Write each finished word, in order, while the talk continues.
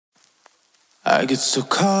I get so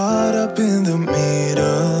caught up in the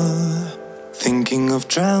middle, thinking of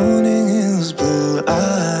drowning in those blue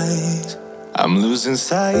eyes. I'm losing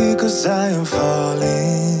sight 'cause I am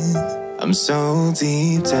falling. I'm so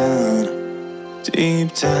deep down,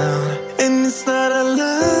 and it's not a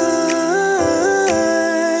lie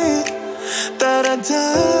that I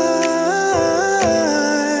die.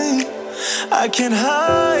 I can't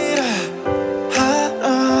hide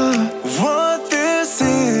what this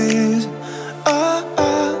is.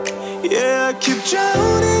 Yeah, I keep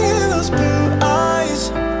drowning in those blue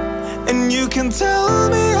eyes, and you can tell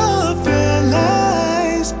me all of your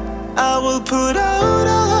lies. I will put out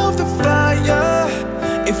all of the fire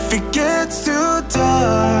if it gets too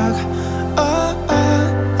dark.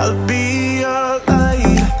 I'll be your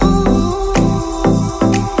light.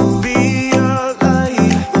 Be your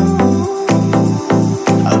light.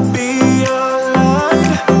 I'll be your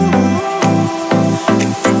light.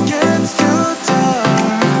 If it gets too dark,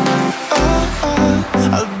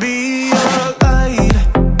 I'll be your light.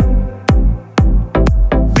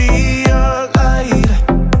 Be your light.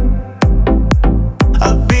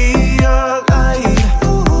 I'll be your light.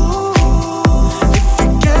 If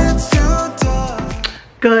it gets too dark.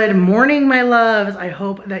 Good morning, my loves. I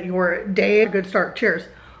hope that your day is a good start. Cheers.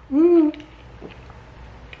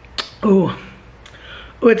 Ooh,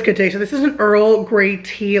 it's good today. So this is an Earl Grey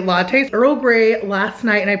tea latte. Earl Grey last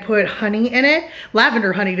night, and I put honey in it,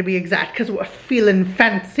 lavender honey to be exact, because we're feeling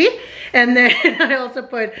fancy. And then I also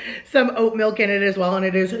put some oat milk in it as well, and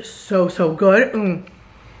it is so good.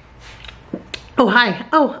 Oh, hi.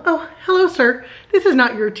 Oh, hello, sir. This is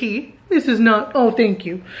not your tea. This is not, oh, thank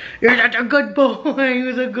you. You're such a good boy.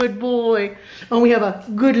 You're a good boy. Oh, we have a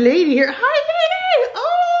good lady here. Hi, lady.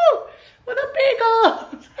 Oh, with a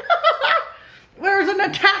beagle. There's an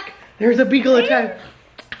attack. There's a beagle attack.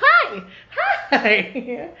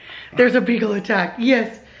 Hi. There's a beagle attack.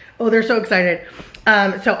 Yes. Oh, they're so excited.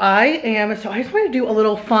 So I just want to do a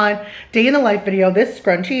little fun day in the life video. This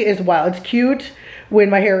scrunchie is wild. It's cute when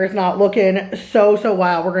my hair is not looking so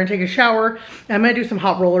wild. We're gonna take a shower. I'm gonna do some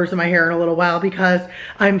hot rollers in my hair in a little while because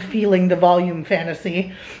I'm feeling the volume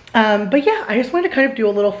fantasy. But yeah, I just wanted to kind of do a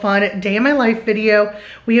little fun day in my life video.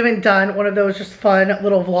 We haven't done one of those just fun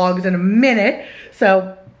little vlogs in a minute.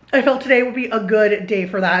 So I felt today would be a good day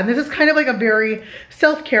for that. And this is kind of like a very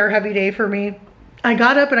self-care heavy day for me. I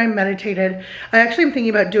got up and I meditated. I actually am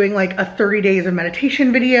thinking about doing like a 30 days of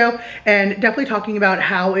meditation video and definitely talking about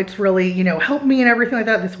how it's really, you know, helped me and everything like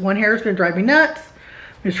that. This one hair is gonna drive me nuts.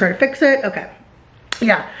 I'm just trying to fix it. Okay.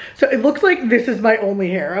 Yeah, so it looks like this is my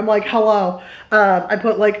only hair. I'm like, hello. I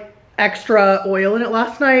put like extra oil in it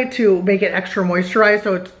last night to make it extra moisturized,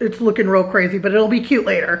 so it's looking real crazy, but it'll be cute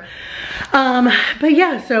later. But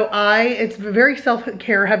yeah, so it's a very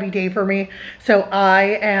self-care heavy day for me. So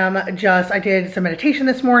I did some meditation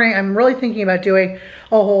this morning. I'm really thinking about doing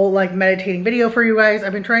a whole like meditating video for you guys.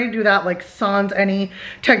 I've been trying to do that like sans any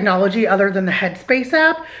technology other than the Headspace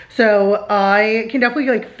app. So I can definitely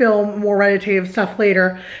like film more meditative stuff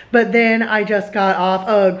later. But then I just got off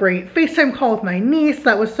a great FaceTime call with my niece.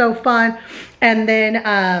 That was so fun. And then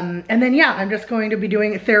yeah, I'm just going to be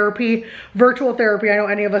doing therapy, virtual therapy. I know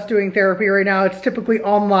any of us doing therapy right now, it's typically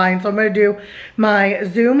online. So I'm going to do my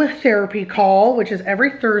Zoom therapy call, which is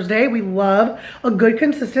every Thursday. We love a good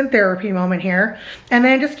consistent therapy moment here. And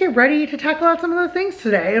then just get ready to tackle out some of the things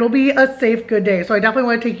today. It'll be a safe, good day. So I definitely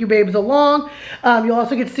want to take you babes along. You'll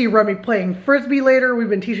also get to see Remy playing Frisbee later. We've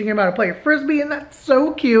been teaching him how to play Frisbee, and that's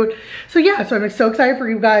so cute. So yeah, so I'm so excited for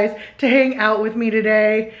you guys to hang out with me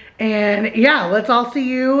today. And yeah, I'll see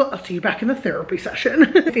you back in the therapy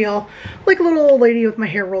session. I feel like a little old lady with my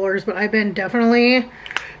hair rollers, but I've been definitely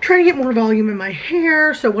trying to get more volume in my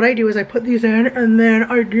hair. So what I do is I put these in and then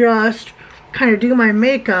I just kind of do my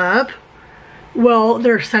makeup. Well,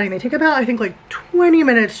 they're setting. They take about, I think, like 20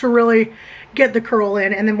 minutes to really get the curl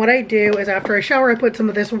in. And then what I do is after I shower, I put some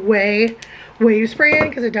of this wave spray in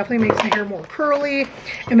because it definitely makes my hair more curly.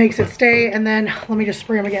 It makes it stay. And then let me just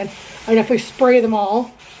spray them again. I definitely spray them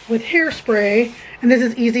all with hairspray, and this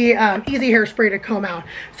is easy hairspray to comb out.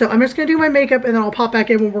 So I'm just gonna do my makeup and then I'll pop back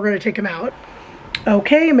in when we're gonna take them out.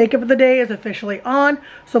 Okay, makeup of the day is officially on,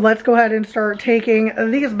 so let's go ahead and start taking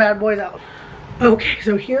these bad boys out. Okay,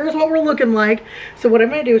 so here's what we're looking like. So what I'm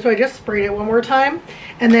gonna do, so I just sprayed it one more time,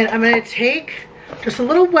 and then I'm gonna take just a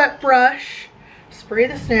little wet brush, spray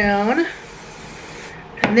this down,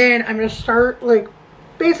 and then I'm gonna start like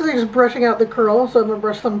basically just brushing out the curls. So I'm gonna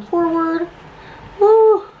brush them forward.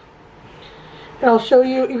 Woo. And I'll show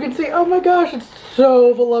you, you can see, oh my gosh, it's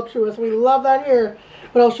so voluptuous. We love that hair.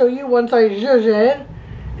 But I'll show you once I zhuzh it.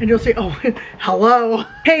 and you'll see, oh, hello.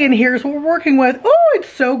 Hey, and here's what we're working with. Oh, it's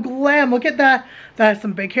so glam. Look at that. That's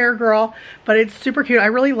some big hair, girl, but it's super cute. I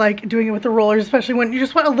really like doing it with the rollers, especially when you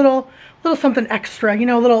just want a little something extra, you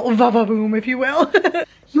know, a little va-va-boom, if you will.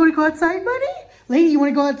 You want to go outside, buddy? Lady, you want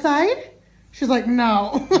to go outside? She's like,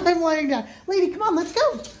 no. I'm laying down. Lady, come on, let's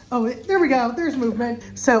go. Oh, there we go. There's movement.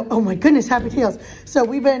 So, oh my goodness, happy tails. So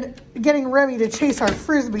we've been getting Remy to chase our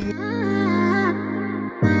Frisbee.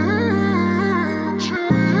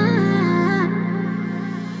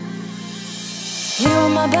 You were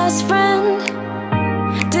my best friend.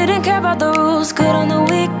 Didn't care about the rules, good on the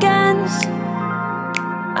weekends.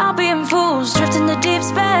 I'll be in fools, drifting to deep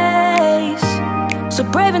space. So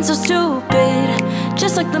brave and so stupid,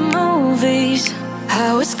 just like the movies.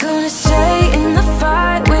 I was gonna stay in the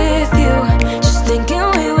fight with you, just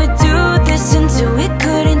thinking we would do this until we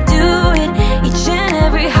couldn't do it. Each and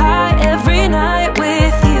every high, every night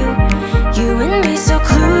with you, you and me so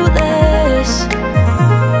clueless.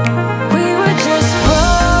 We were just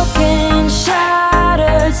broken,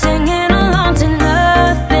 shattered, singing along to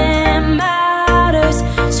nothing matters.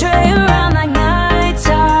 Stray around like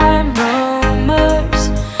nighttime rumors.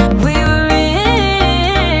 We were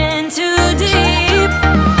in too deep.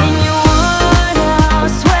 In your worn out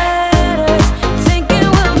sweaters, thinking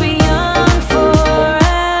we'll be young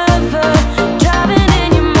forever. Driving in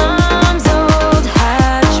your mom's old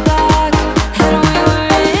hatchback, and we were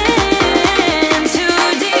in too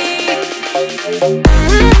deep.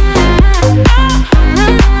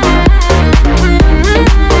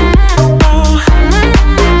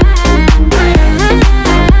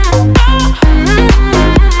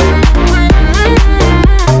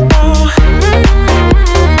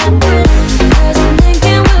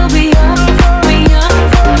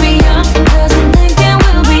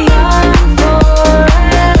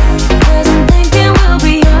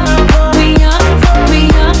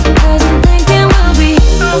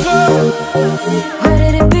 Where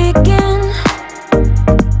did it begin?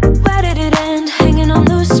 Where did it end? Hanging on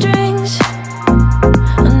loose strings,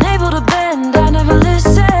 unable to bend. I never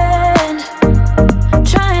listened,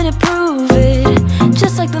 trying to prove it,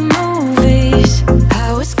 just like the movies.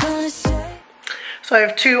 I was gonna say. So I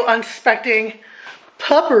have two unsuspecting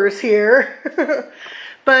puppers here,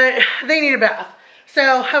 but they need a bath. So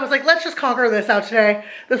I was like, let's just conquer this out today.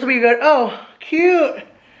 This will be good. Oh, cute.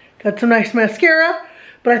 Got some nice mascara.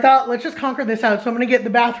 But I thought, let's just conquer this out. So I'm going to get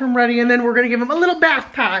the bathroom ready, and then we're going to give him a little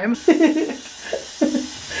bath time.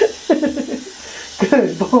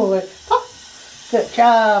 Good boy. Oh, good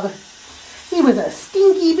job. He was a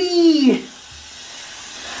stinky bee.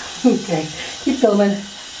 Okay, keep filming.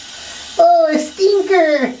 Oh, a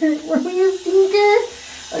stinker. Were we a stinker?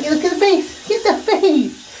 Okay, look at the face. Get the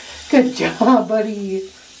face. Good job, buddy.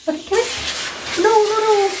 Okay, come here. No.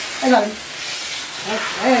 I got him.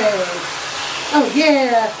 Okay. Oh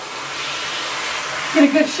yeah! Get a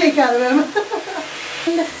good shake out of him.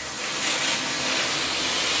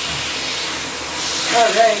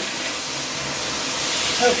 All right.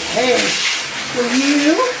 Okay. For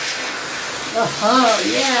you.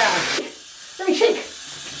 Yeah. Let me shake.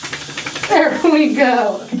 There we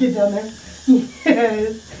go. Get down there.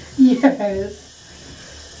 Yes.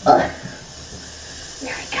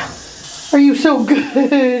 There we go. Are you so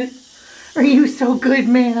good? Are you so good,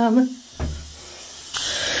 ma'am?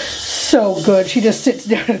 So good. She just sits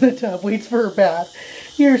down in the tub, waits for her bath.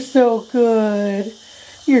 You're so good.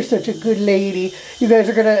 You're such a good lady. You guys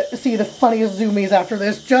are gonna see the funniest zoomies after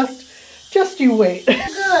this. Just you wait.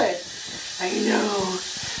 Good. I know.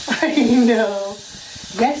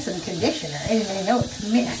 Yes, some conditioner. I know it's a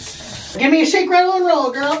mess. Give me a shake, rattle, and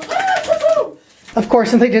roll, girl. Of course,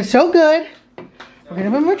 since they did so good, we're gonna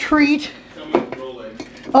give them a treat.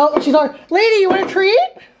 Oh, she's on. Lady, you want a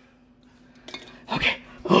treat? Okay.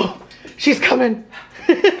 Oh. She's coming.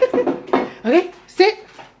 Okay, sit.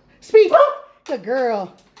 Speak. Good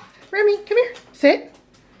girl. Remy, come here. Sit.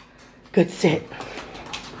 Good sit.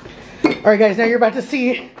 All right, guys, now you're about to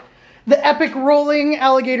see the epic rolling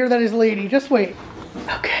alligator that is Lady. Just wait.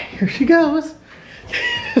 Okay, here she goes.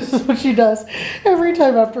 This is what she does every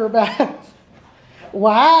time after a bath.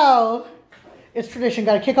 Wow. It's tradition.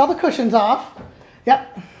 Got to kick all the cushions off.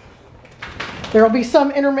 Yep. There will be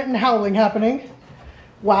some intermittent howling happening.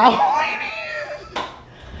 Wow.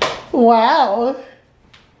 Wow.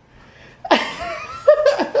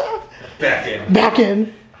 Back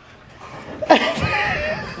in.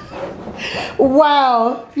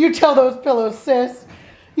 Wow. You tell those pillows, sis.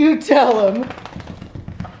 You tell them.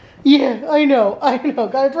 Yeah, I know.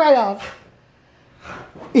 Gotta dry off.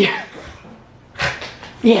 Yeah.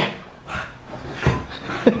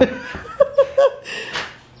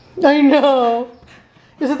 I know.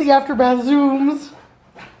 Is it the afterbath zooms?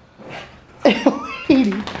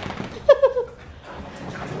 Lady.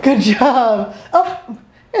 Good job. Oh,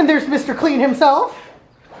 and there's Mr. Clean himself.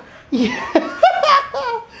 Yeah.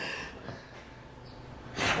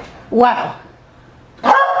 Wow.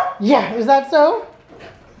 Yeah, is that so?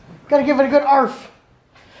 Gotta give it a good arf.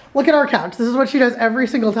 Look at our couch. This is what she does every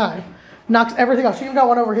single time. Knocks everything off. She even got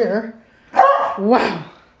one over here. Wow.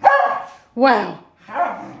 Wow.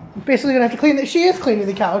 Basically gonna have to clean it. She is cleaning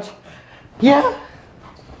the couch. Yeah.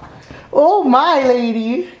 Oh my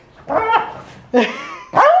lady.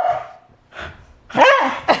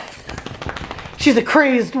 She's a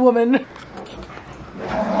crazed woman.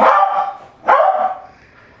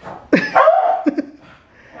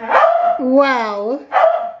 Wow.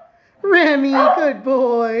 Remy, good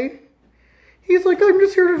boy. He's like, I'm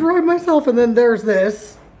just here to dry myself, and then there's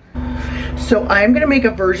this. So I'm gonna make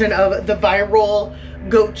a version of the viral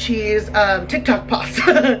goat cheese TikTok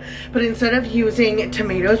pasta. But instead of using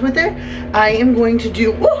tomatoes with it, I am going to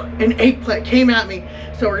do, an eggplant came at me.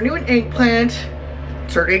 So we're gonna do an eggplant,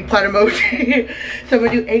 insert eggplant emoji. So I'm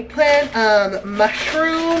gonna do eggplant,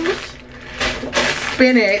 mushrooms,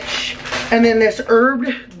 spinach, and then this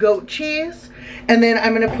herbed goat cheese. And then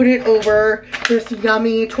I'm gonna put it over this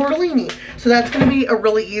yummy tortellini. So that's gonna be a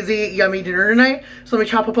really easy, yummy dinner tonight. So let me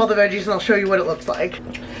chop up all the veggies and I'll show you what it looks like.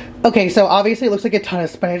 Okay, so obviously it looks like a ton of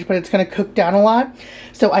spinach, but it's gonna cook down a lot.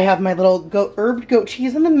 So I have my little herbed goat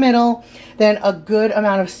cheese in the middle, then a good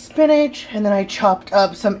amount of spinach, and then I chopped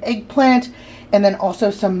up some eggplant, and then also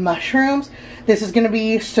some mushrooms. This is gonna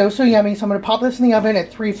be so yummy. So I'm gonna pop this in the oven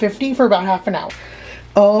at 350 for about half an hour.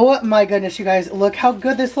 Oh my goodness, you guys, look how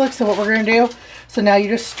good this looks. So what we're gonna do, so now you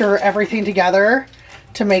just stir everything together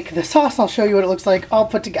to make the sauce. I'll show you what it looks like all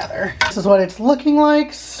put together. This is what it's looking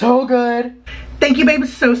like, so good. Thank you,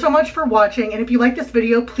 babes, so much for watching. And if you like this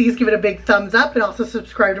video, please give it a big thumbs up and also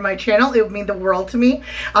subscribe to my channel. It would mean the world to me.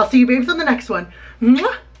 I'll see you, babes, on the next one.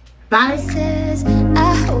 Mwah! Bye.